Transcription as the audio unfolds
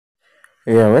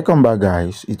Yeah, welcome back,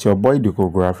 guys. It's your boy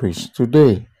Deco Graphics.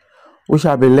 Today, we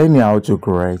shall be learning how to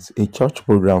create a church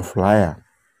program flyer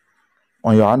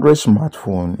on your Android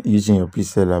smartphone using your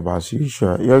Pixellab as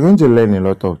usual. You're going to learn a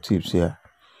lot of tips here.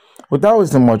 Without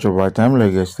wasting much of our time,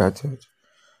 let's get started.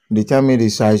 Determine the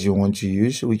size you want to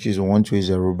use, which is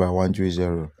 120 by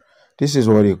 120. This is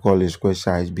what they call a square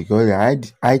size because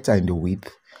the height and the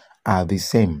width are the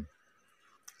same.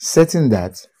 Setting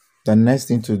that, the next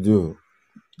thing to do,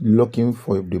 looking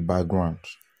for the background.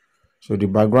 So the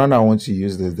background I want to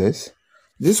use is this.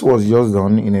 This was just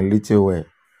done in a little way.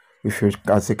 If you,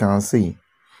 as you can see,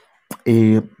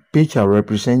 a picture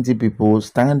representing people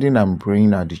standing and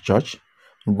praying at the church.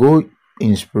 Go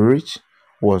in spirit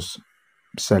was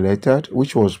selected,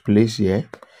 which was placed here.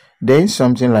 Then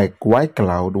something like white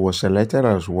cloud was selected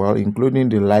as well, including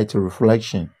the light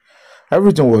reflection.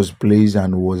 Everything was placed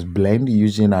and was blended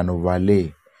using an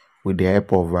overlay with the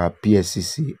help of a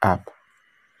PSCC app.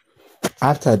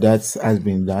 After that has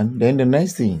been done, then the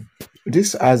next thing,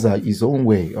 this has its own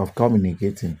way of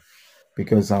communicating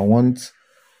because I want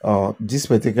this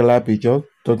particular picture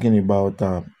talking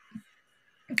about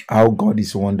how God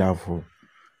is wonderful.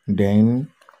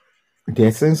 Then the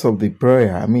essence of the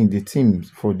prayer, I mean the theme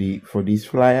for this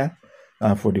flyer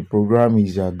for the program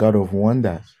is God of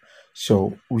wonders.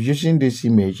 So we're using this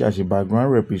image as a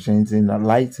background representing a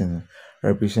lighting,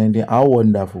 representing how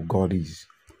wonderful God is.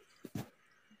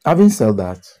 Having said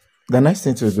that, the next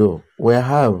thing to do, I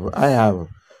have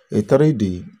a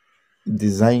 3D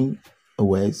design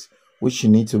ways which you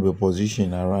need to be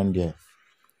positioned around there.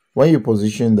 When you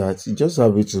position that, you just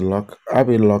have it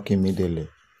lock immediately.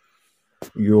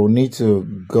 You'll need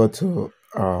to go to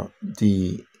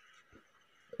the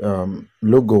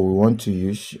logo we want to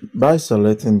use by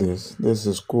selecting this. This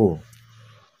is cool.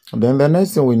 Then the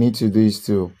next thing we need to do is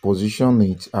to position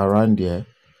it around there.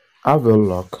 Have a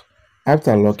lock.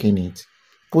 After locking it,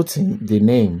 put in the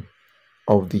name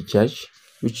of the church,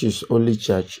 which is Holy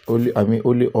Church, Only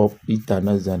Hope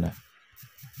International.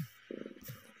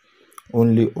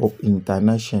 Only Hope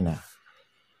International.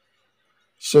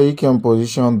 So you can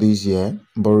position this here,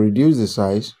 but reduce the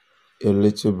size a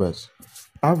little bit.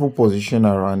 Have a position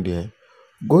around here.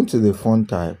 Go to the font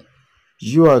type.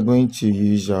 You are going to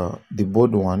use the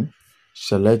bold one.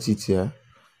 Select it here.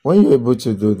 When you're able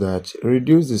to do that,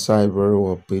 reduce the size very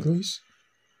well, please.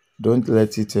 Don't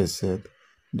let it excel.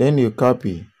 Then you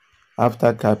copy.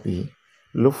 After copy,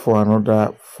 look for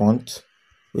another font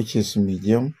which is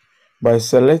medium. By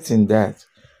selecting that,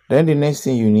 then the next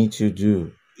thing you need to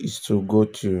do is to go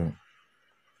to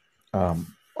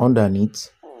underneath.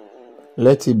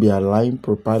 Let it be aligned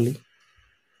properly.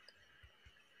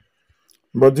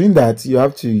 But doing that, you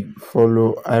have to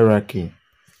follow hierarchy.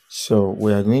 So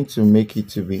we are going to make it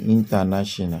to be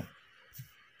international.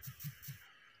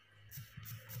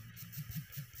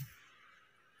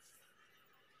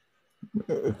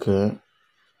 Okay,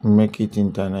 make it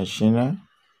international.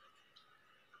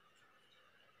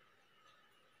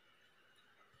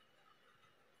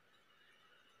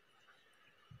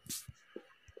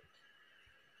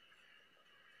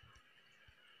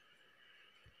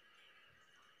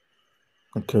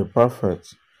 Okay,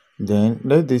 perfect. Then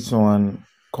let this one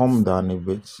come down a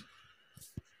bit.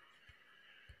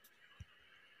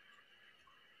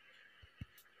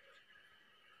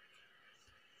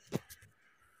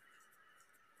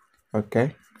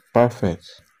 Okay, perfect.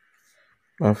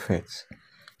 Perfect.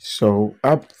 So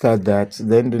after that,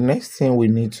 then the next thing we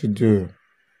need to do.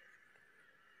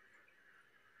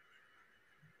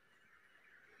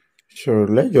 So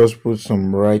let's just put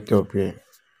some right up here.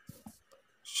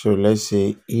 So let's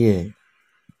say here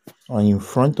or in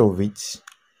front of it,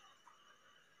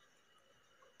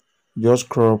 just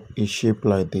crop a shape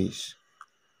like this.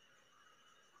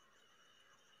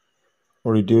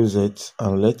 Reduce it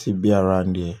and let it be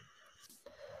around here.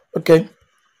 Okay,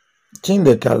 change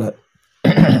the color.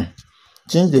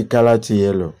 Change the color to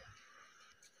yellow.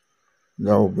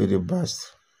 That will be the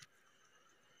best.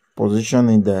 Position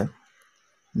it there.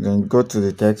 Then go to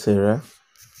the text area.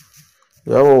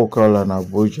 You have what we call an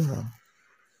Abuja.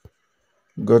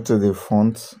 Go to the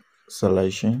font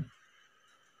selection.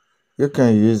 You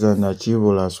can use an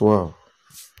achievable as well.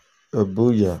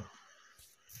 Abuja.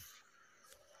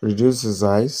 Reduce the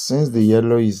size. Since the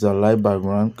yellow is a light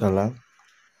background color,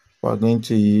 we're going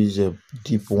to use a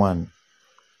deep one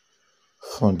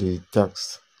for the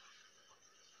text.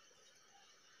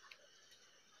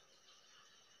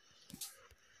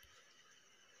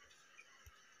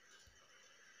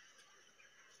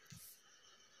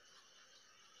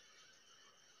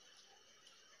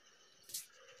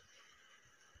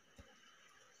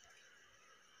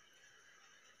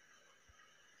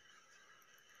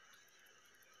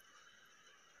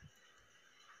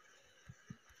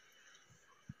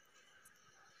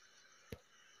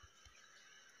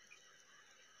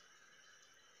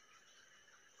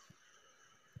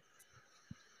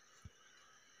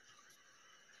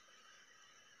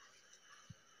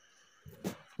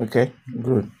 Okay,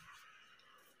 good.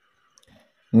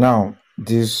 Now,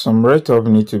 this some red top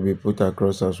need to be put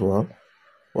across as well.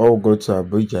 We'll go to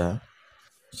Abuja.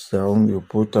 So you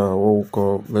put what we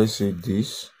call, let's say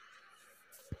this.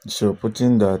 So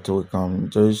putting that, we can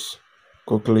just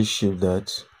quickly shift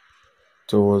that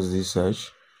towards this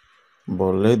edge,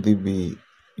 but let it be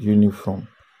uniform.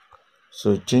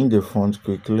 So change the font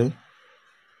quickly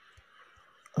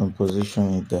and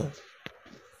position it there.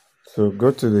 So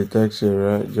go to the text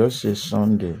area, just say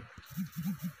Sunday.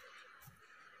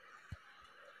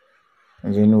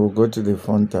 And then we'll go to the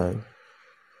font type.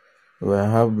 We'll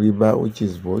have Bebas, which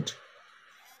is bold.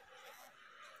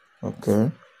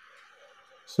 Okay.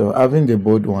 So having the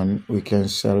bold one, we can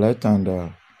select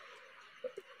and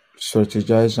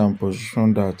strategize and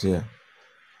position that here.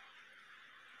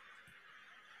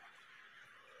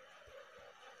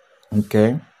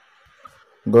 Okay.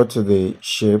 Go to the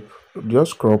shape,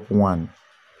 just crop one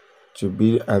to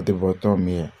be at the bottom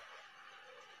here.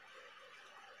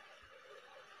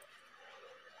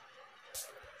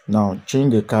 Now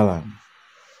change the color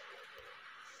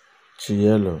to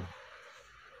yellow.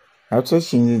 After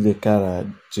changing the color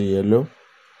to yellow,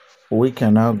 we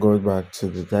can now go back to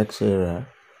the text area,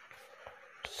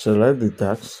 select the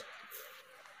text,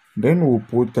 then we'll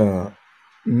put 9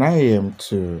 a.m.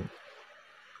 to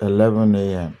 11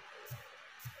 a.m.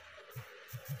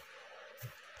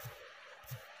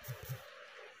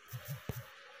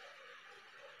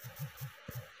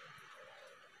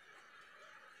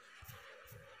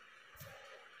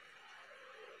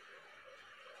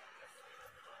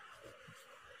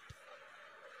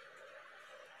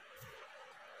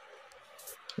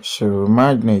 So we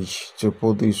manage to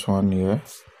put this one here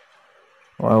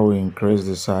while we increase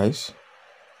the size.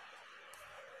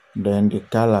 Then the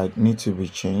color needs to be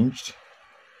changed.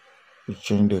 We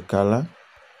change the color.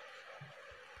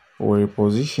 We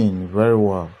reposition very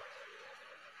well.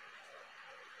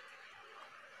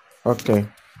 Okay,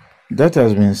 that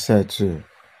has been set too.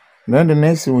 Then the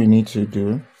next thing we need to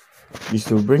do is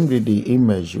to bring the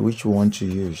image which we want to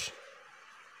use.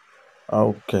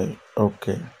 Okay.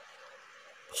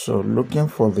 So looking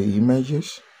for the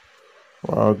images,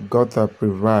 well, got a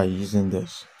provide using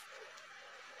this,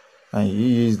 and you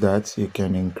use that, you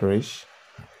can increase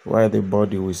while the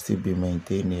body will still be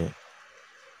maintained here.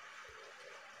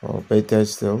 Or better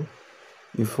still,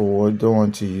 if we don't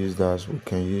want to use that, we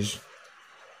can use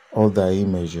other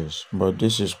images. But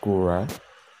this is cool, right?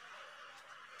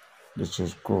 This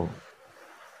is cool.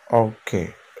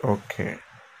 Okay.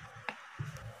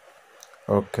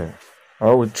 I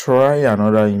will try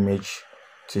another image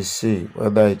to see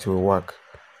whether it will work.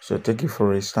 So take it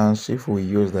for instance, if we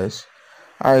use this,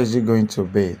 how is it going to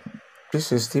be?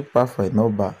 This is still perfect,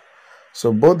 not bad.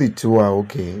 So both the two are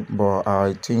okay, but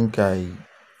I think I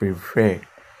prefer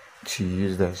to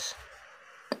use this.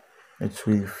 It's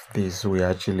with this will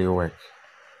actually work.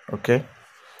 Okay.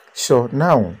 So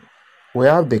now we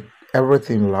have the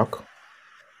everything locked.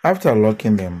 After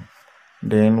locking them,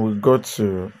 then we go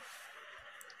to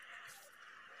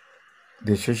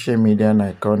the social media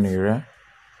icon area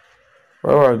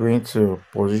where we're going to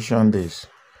position this.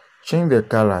 Change the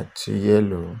color to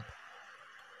yellow.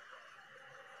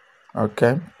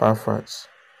 Okay, perfect.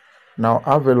 Now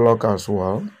have a look as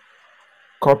well.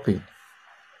 Copy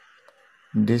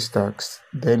this text,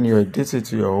 then you edit it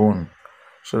to your own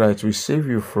so that it will save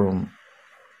you from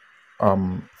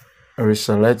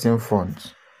reselecting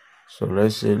fonts. So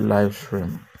let's say live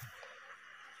stream.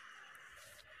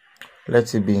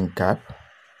 Let it be in cap.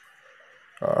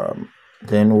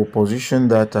 Then we'll position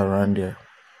that around there.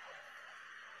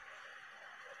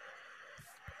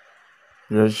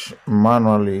 Just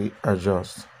manually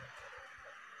adjust.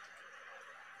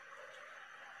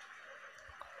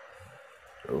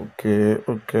 Okay,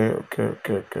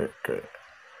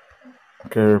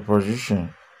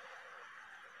 reposition.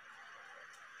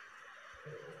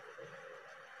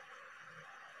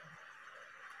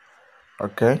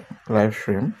 Okay, live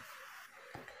stream.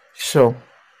 So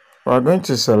we're going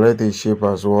to select the shape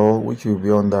as well, which will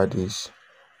be under this.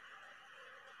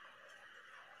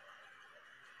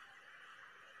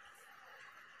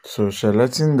 So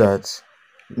selecting that,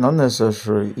 not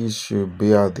necessary, it should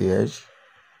be at the edge.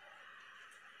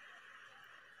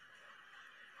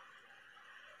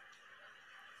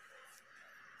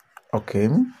 Okay,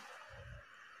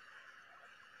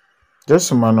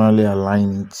 just manually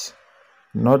align it.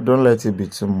 Don't let it be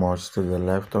too much to the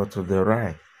left or to the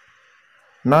right.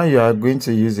 Now you are going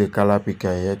to use a color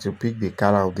picker here to pick the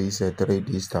color of this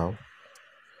 3D style.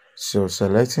 So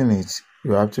selecting it,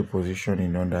 you have to position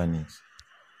it underneath.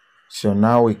 So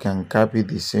now we can copy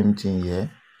the same thing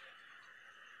here.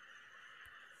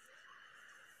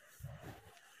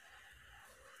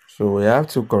 So we have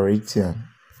 2 Corinthians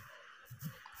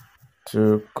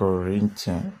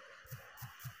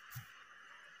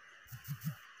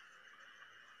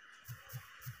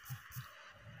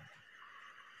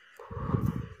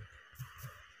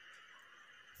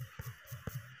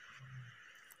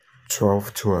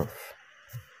 12:12.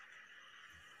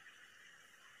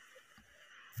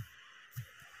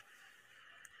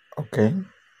 Okay.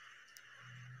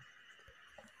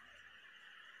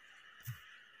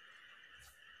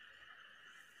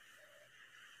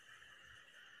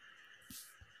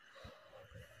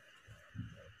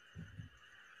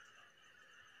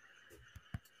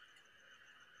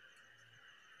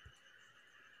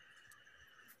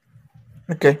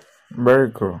 Okay. Very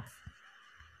cool.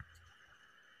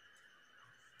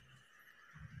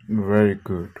 Very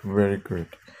good. Very good.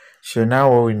 So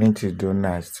now what we need to do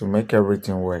now is to make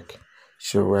everything work.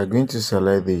 So we're going to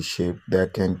select the shape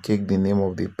that can take the name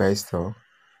of the pastel.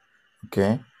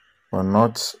 Okay. But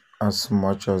not as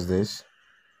much as this.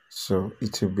 So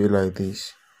it will be like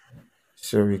this.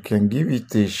 So we can give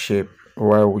it a shape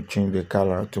while we change the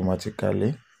color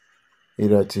automatically,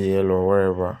 either to yellow or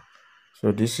wherever.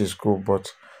 So this is cool,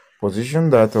 but position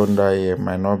that under here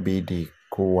might not be the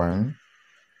cool one.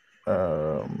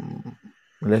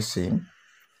 Let's see.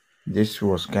 This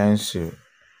was cancelled.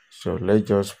 So let's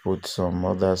just put some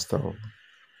other stuff.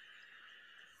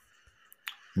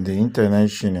 The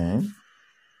international.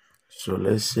 So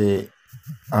let's say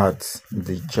at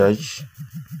the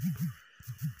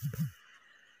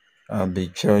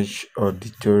church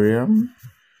auditorium.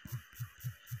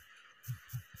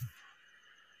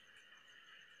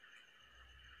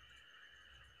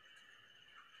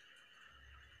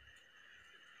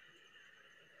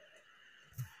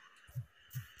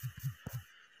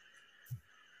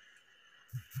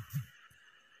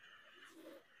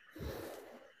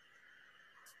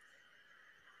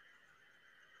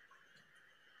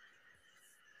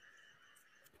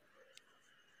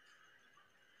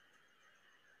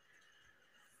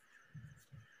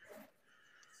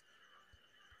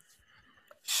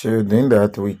 So then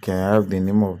that we can have the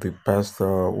name of the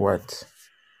pastor what?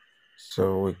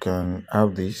 So we can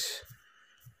have this.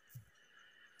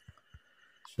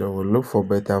 So we'll look for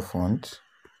better font.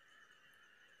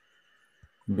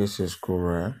 This is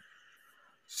correct.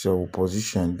 So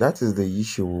position, that is the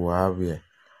issue we will have here.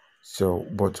 So,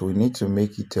 but we need to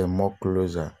make it more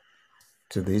closer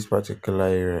to this particular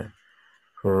area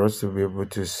for us to be able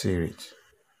to see it.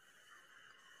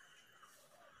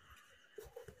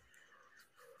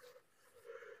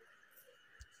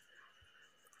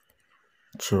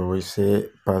 So we say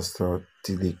Pastor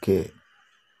TDK.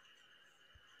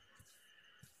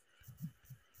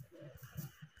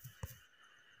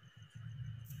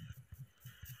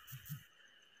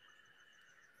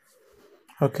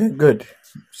 Okay, good.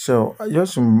 So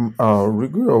just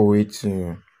wriggle your way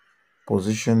to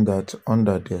position that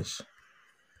under this.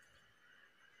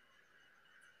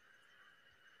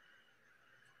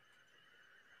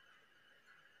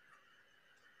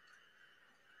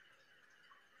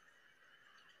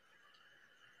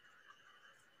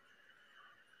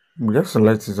 Just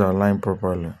select it align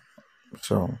properly.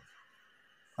 So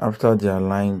after the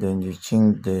align, then you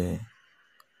change the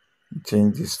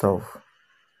stuff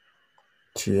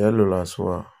to yellow as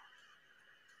well.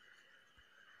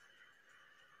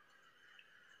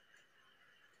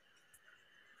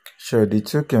 So the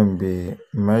two can be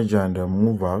merged and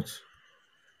move out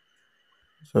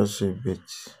just a bit.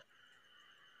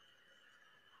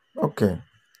 Okay,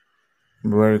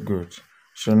 very good.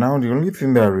 So now the only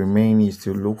thing that remains is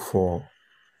to look for.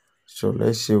 So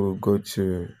let's say we go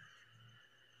to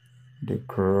the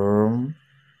Chrome.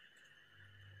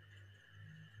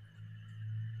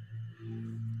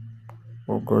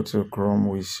 We'll go to Chrome.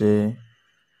 We say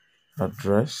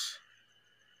address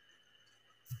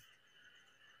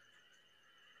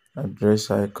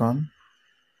icon.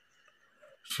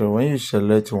 So when you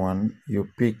select one, you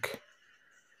pick.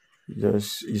 You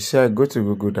say I go to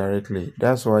Google directly.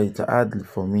 That's why it's hard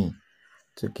for me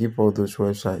to keep all those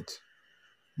websites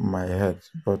in my head.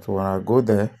 But when I go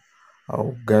there,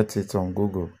 I'll get it on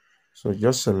Google. So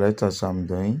just select as I'm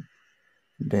doing.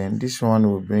 Then this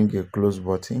one will bring a close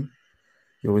button.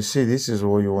 You will see this is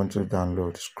what you want to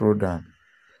download. Scroll down.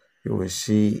 You will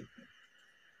see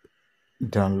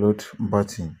download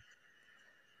button.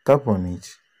 Tap on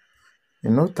it.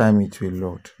 In no time it will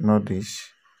load. Not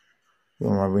this. You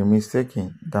might be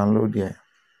mistaken. Download here.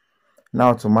 Now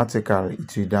automatically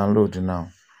it will download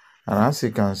now. And as you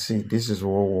can see, this is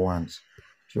what we want.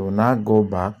 You will now go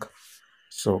back.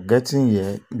 So getting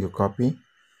here, you copy.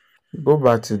 Go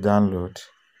back to download.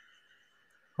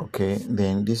 Okay,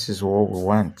 then this is what we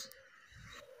want.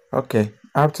 Okay,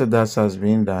 after that has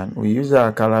been done, we use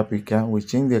our color picker, we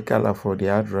change the color for the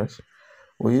address.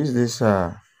 We use this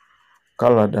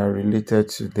color that related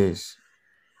to this.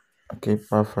 Okay,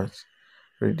 perfect.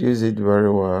 Reduce it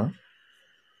very well.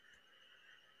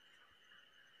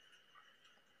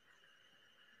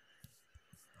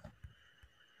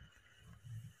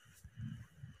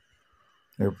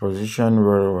 Reposition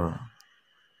very well.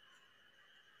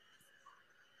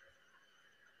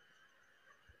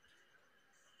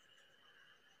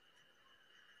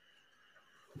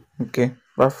 Okay,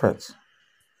 perfect.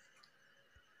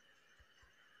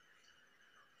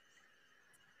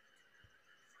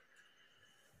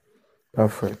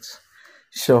 Perfect.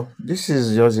 So this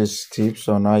is just a tips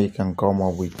on how you can come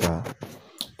up with a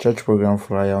church program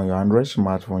flyer on your Android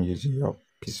smartphone using your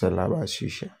Pixellab as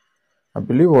usual. I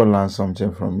believe we'll learn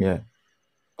something from here.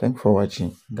 Thanks for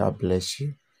watching. God bless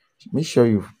you. Make sure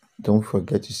you don't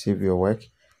forget to save your work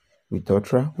with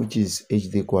Ultra, which is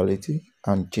HD quality,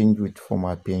 and change with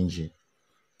format PNG.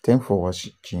 Thanks for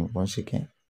watching once again.